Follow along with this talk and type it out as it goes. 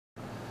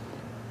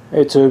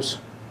Hey tubes,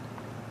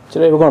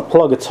 today we're going to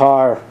plug a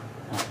tire.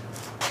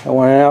 I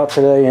went out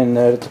today and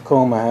the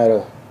Tacoma had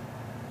it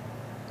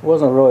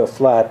wasn't really a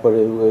flat, but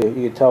you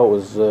could tell it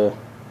was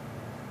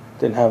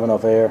didn't have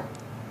enough air.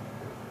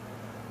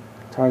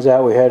 Turns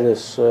out we had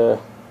this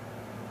little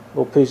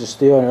piece of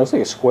steel, and it looks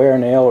like a square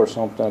nail or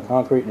something, a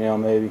concrete nail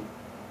maybe.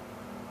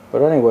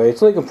 But anyway,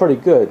 it's leaking pretty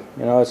good.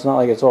 You know, it's not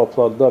like it's all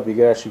plugged up. You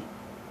can actually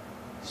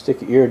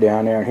stick your ear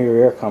down there and hear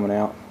air coming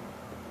out.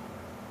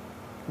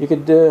 You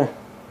could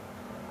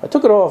I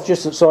took it off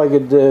just so I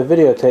could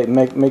videotape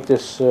and make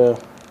this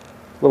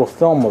little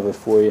film of it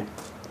for you.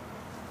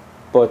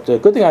 But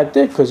good thing I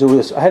did, because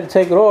I had to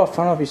take it off. I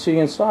don't know if you see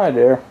inside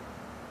there,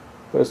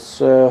 but it's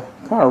kind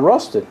of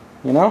rusted,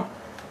 you know.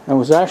 And it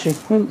was actually,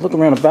 look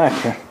around the back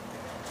here.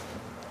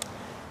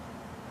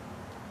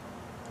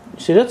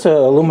 See, that's a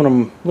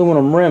aluminum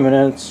rim, and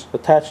then it's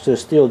attached to a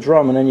steel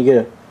drum, and then you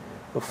get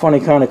a funny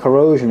kind of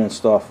corrosion and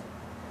stuff.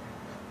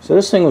 So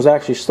this thing was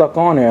actually stuck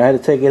on there. I had to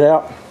take it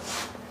out.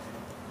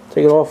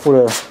 Take it off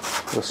with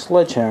a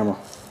sledgehammer.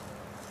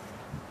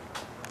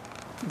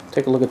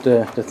 Take a look at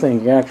the thing.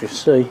 You can actually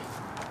see.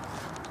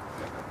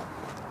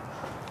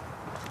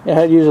 Yeah, I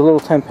had to use a little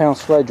 10-pound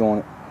sledge on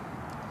it.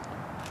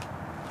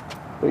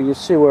 But you can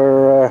see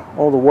where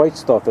all the white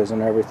stuff is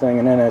and everything,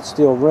 and then that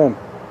steel rim.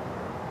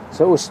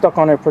 So it was stuck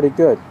on there pretty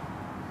good.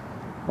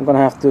 I'm going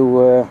to have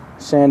to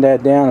sand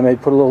that down and maybe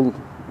put a little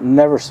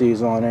never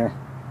seize on there.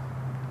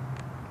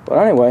 But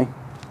anyway,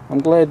 I'm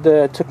glad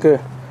I took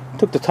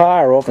the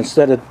tire off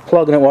instead of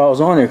plugging it while I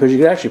was on there, because you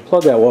can actually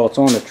plug that while it's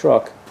on the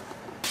truck.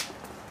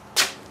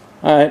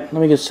 Alright,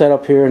 let me get set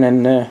up here,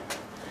 and then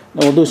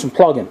we'll do some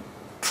plugging.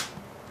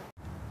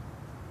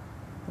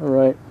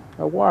 Alright,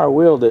 I wire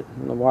wheeled it,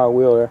 and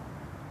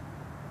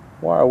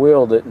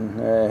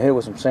hit it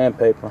with some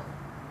sandpaper.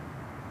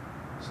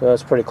 So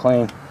that's pretty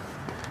clean.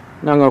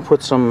 Now I'm going to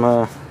put some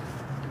of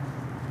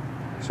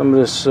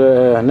this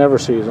never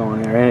seize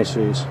on here,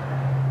 anti-seize.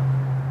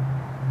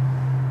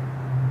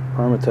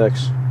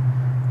 Permatex.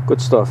 Good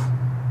stuff.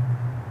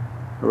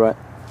 Alright.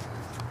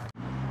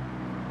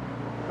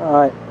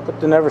 Alright,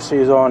 put the never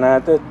seize on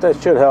that.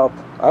 That should help.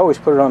 I always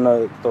put it on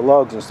the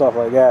lugs and stuff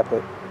like that,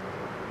 but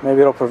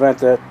maybe it'll prevent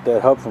that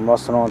hub from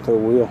rusting onto the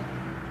wheel.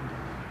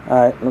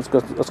 Alright, let's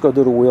go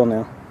do the wheel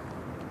now.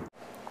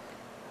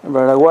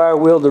 Alright, I wire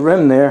wheeled the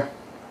rim there.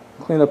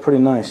 Cleaned up pretty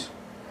nice.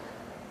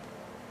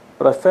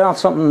 But I found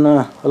something,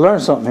 I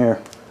learned something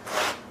here.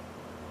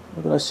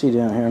 What did I see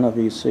down here? I don't know if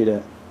you can see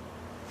that.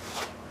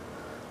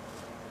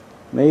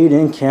 Made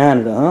in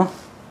Canada, huh?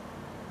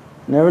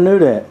 Never knew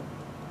that.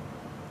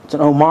 It's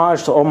an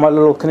homage to all my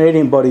little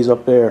Canadian buddies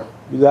up there.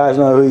 You guys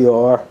know who you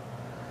are.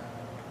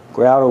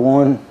 Grouter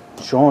One,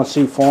 Sean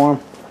C. Farm,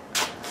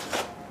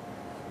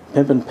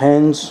 Pimpin'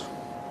 Pens.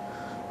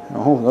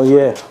 Oh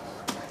yeah,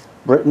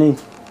 Brittany.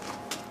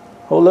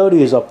 Whole load of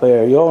yous up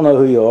there. You all know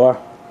who you are.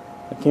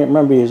 I can't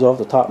remember yous off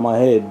the top of my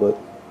head, but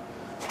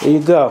there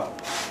you go.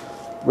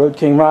 Road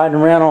King riding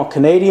around on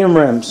Canadian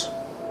rims.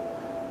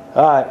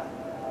 Alright.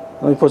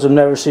 Let me put some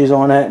never seize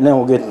on that, and then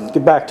we'll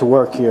get back to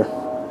work here.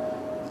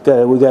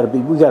 We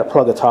gotta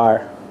plug a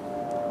tire.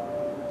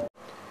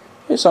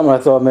 Here's something I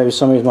thought maybe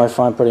some of you might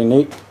find pretty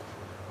neat.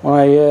 When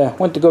I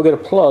went to go get a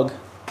plug,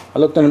 I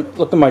looked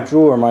in my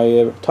drawer,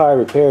 my tire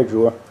repair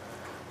drawer,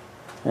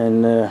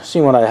 and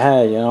seen what I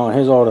had. You know, and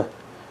here's all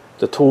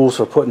the tools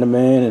for putting them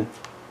in, and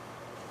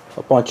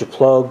a bunch of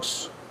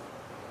plugs.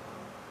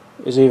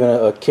 There's even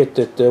a kit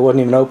that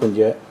wasn't even opened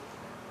yet.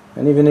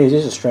 And even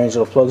these are strange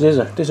little plugs.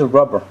 These are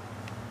rubber.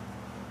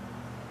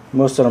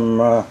 Most of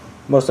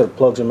the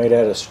plugs are made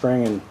out of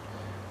string and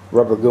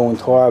rubber going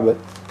tar, but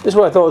this is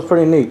what I thought was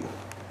pretty neat.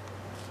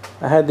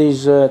 I had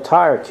these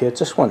tire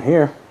kits. This one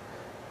here,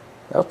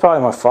 that was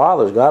probably my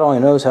father's. God only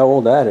knows how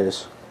old that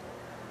is.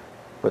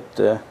 But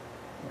that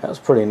was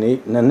pretty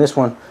neat. And then this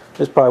one,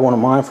 this is probably one of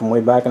mine from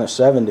way back in the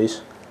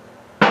 70s.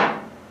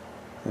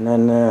 And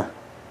then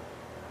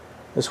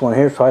this one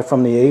here is probably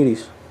from the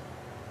 80s.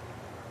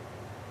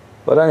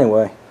 But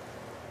anyway.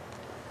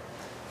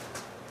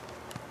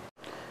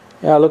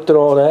 Yeah, I looked at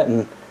all that,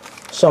 and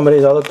some of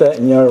these I looked at,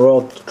 and you know, they're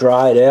all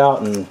dried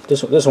out, and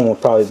this one would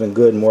probably have been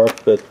good and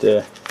worked, but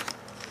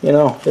you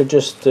know, they're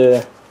just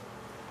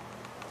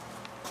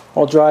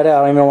all dried out.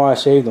 I don't even know why I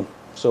saved them.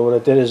 So what I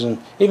did is,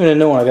 even the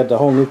new one, I got the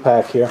whole new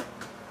pack here.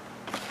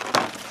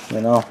 You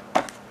know,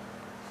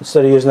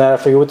 instead of using that, I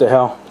figured, what the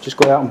hell, just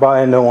go out and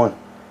buy a new one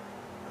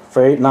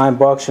for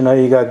 $8-9. You know,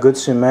 you got good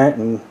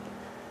cement,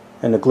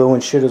 and the glue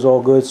and shit is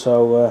all good.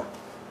 So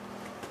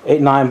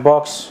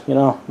 $8-9, you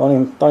know, don't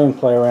even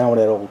play around with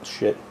that old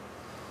shit.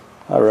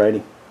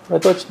 Alrighty. I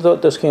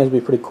thought those cans would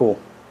be pretty cool.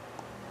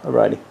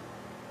 Alrighty.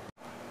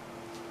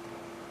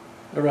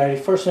 Alrighty,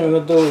 first thing we're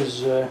going to do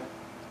is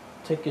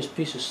take this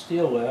piece of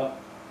steel out.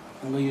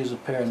 I'm going to use a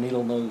pair of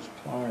needle nose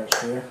pliers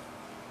here.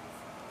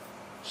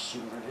 Let's see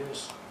what it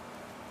is.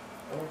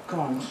 There it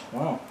comes.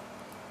 Wow.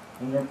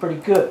 And they're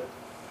pretty good.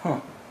 Huh.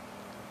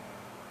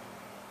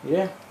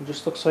 Yeah, it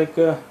just looks like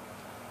a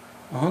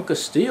hunk of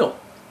steel.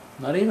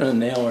 Not even a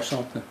nail or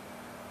something.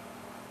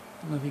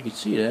 I don't know if you can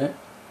see that,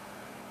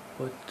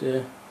 but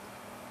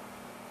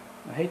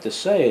I hate to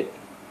say it,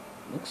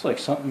 looks like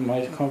something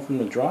might have come from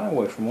the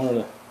driveway from one of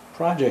the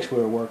projects we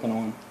were working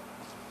on.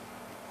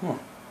 Huh.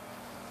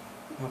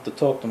 I'll have to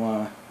talk to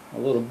my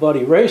little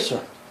buddy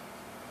Racer.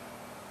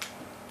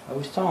 I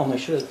always tell him they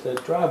should have, the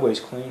driveway's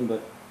clean,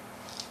 but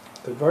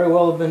could very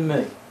well have been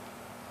me.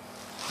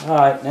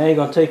 Alright, now you're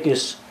going to take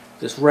this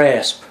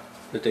rasp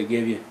that they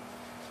give you,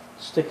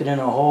 stick it in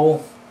a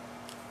hole.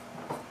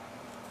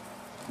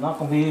 Not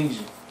going to be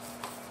easy.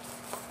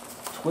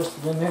 Twist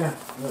it in there.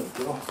 There we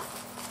go.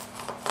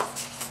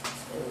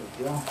 There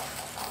we go.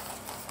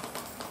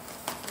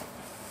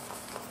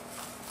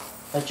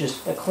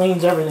 That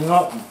cleans everything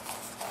up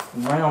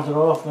and rounds it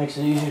off, makes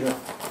it easier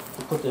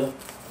to put the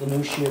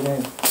new shit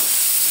in.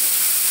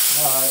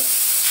 Alright.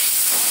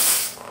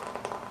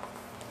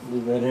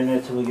 Leave that in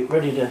there till we get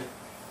ready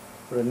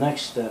for the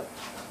next step.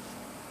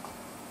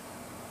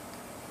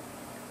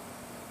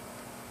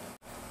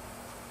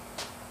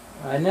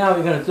 Alright, now what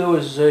you're going to do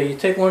is you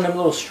take one of them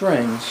little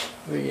strings,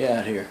 where you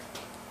at here,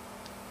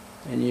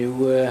 and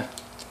you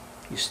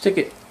stick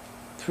it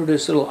through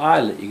this little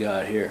eyelet you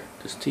got here,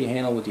 this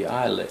T-handle with the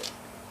eyelet.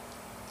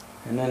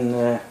 And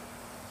then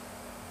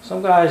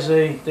some guys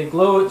they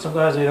glue it, some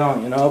guys they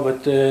don't, you know,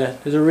 but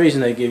there's a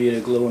reason they give you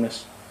the glue in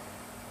this.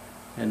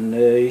 And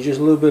you just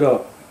lube it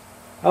up.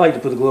 I like to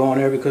put the glue on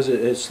there because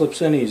it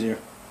slips in easier.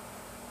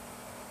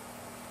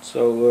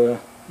 So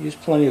use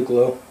plenty of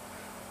glue,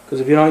 because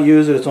if you don't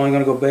use it, it's only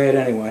going to go bad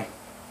anyway.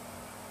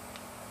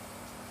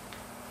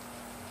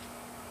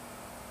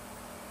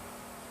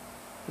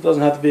 It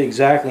doesn't have to be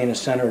exactly in the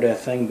center of that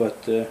thing,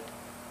 but because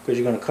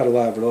you're going to cut a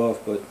lot of it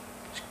off, but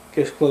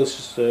get as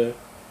close to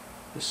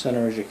the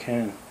center as you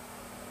can.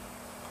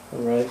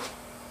 Alright.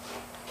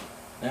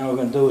 Now what we're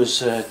going to do is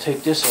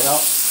take this out,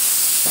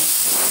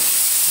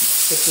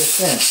 stick this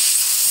in.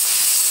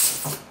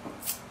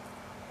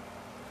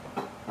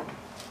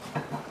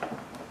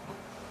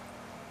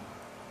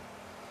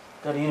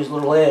 Got to use a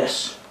little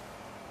ass.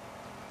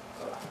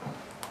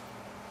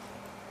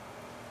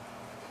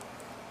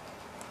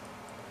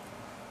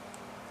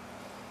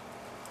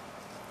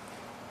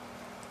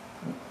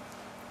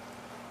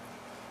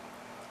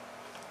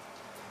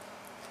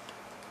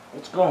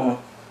 It's going.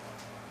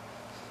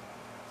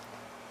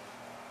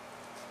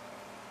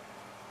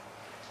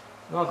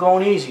 Not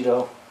going easy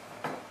though.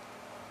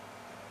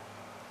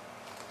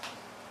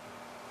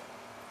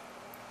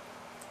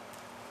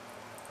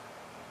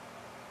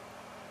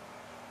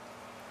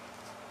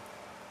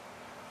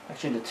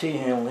 Actually, the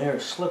T-handle there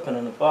is slipping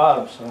in the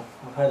bottom, so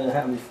I've had that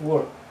happen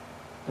before.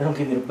 They don't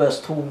give you the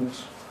best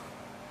tools.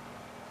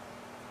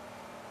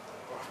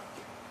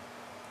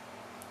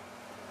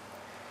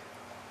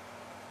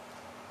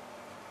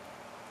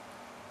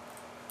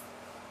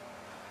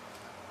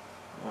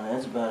 Alright,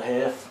 that's about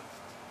half.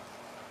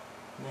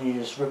 And then you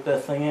just rip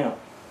that thing out.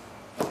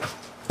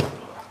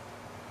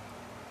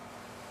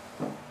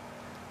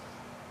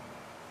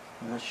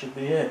 And that should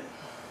be it.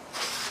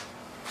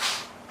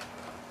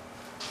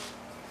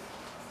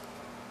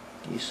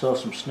 You saw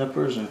some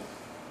snippers and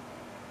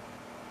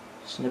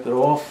snip it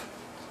off.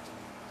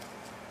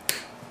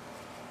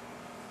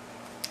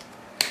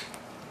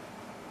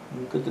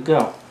 You're good to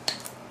go.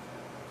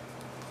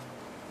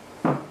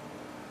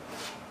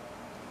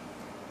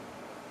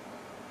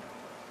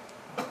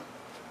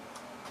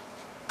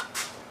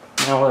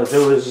 Now what I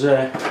do is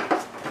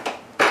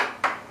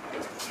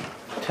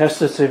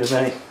test it, see if there's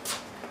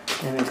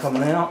anything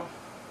coming out.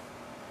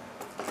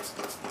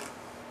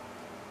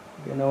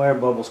 Get no air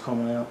bubbles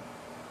coming out.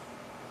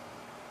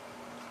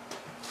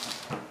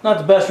 Not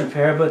the best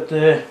repair, but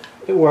it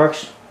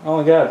works. I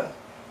only got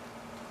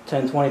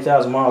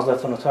 10,000-20,000 miles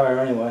left on the tire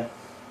anyway.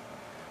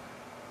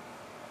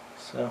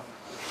 So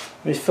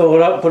let me fill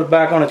it up, put it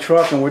back on the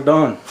truck, and we're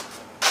done.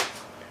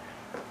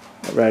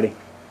 Ready.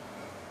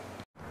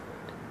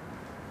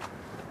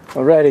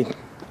 Alrighty,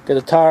 get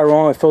the tire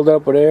on, I filled it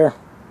up with air.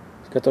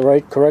 It's got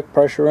the correct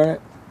pressure in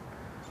it.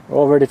 We're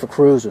all ready for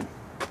cruising.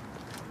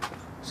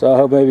 So I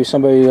hope maybe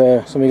some of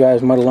you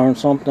guys might have learned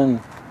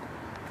something.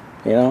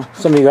 You know,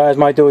 some of you guys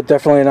might do it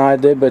differently than I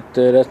did, but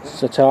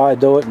that's how I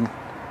do it, and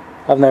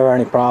I've never had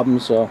any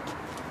problems. So,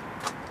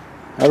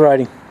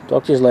 alrighty,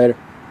 talk to you later.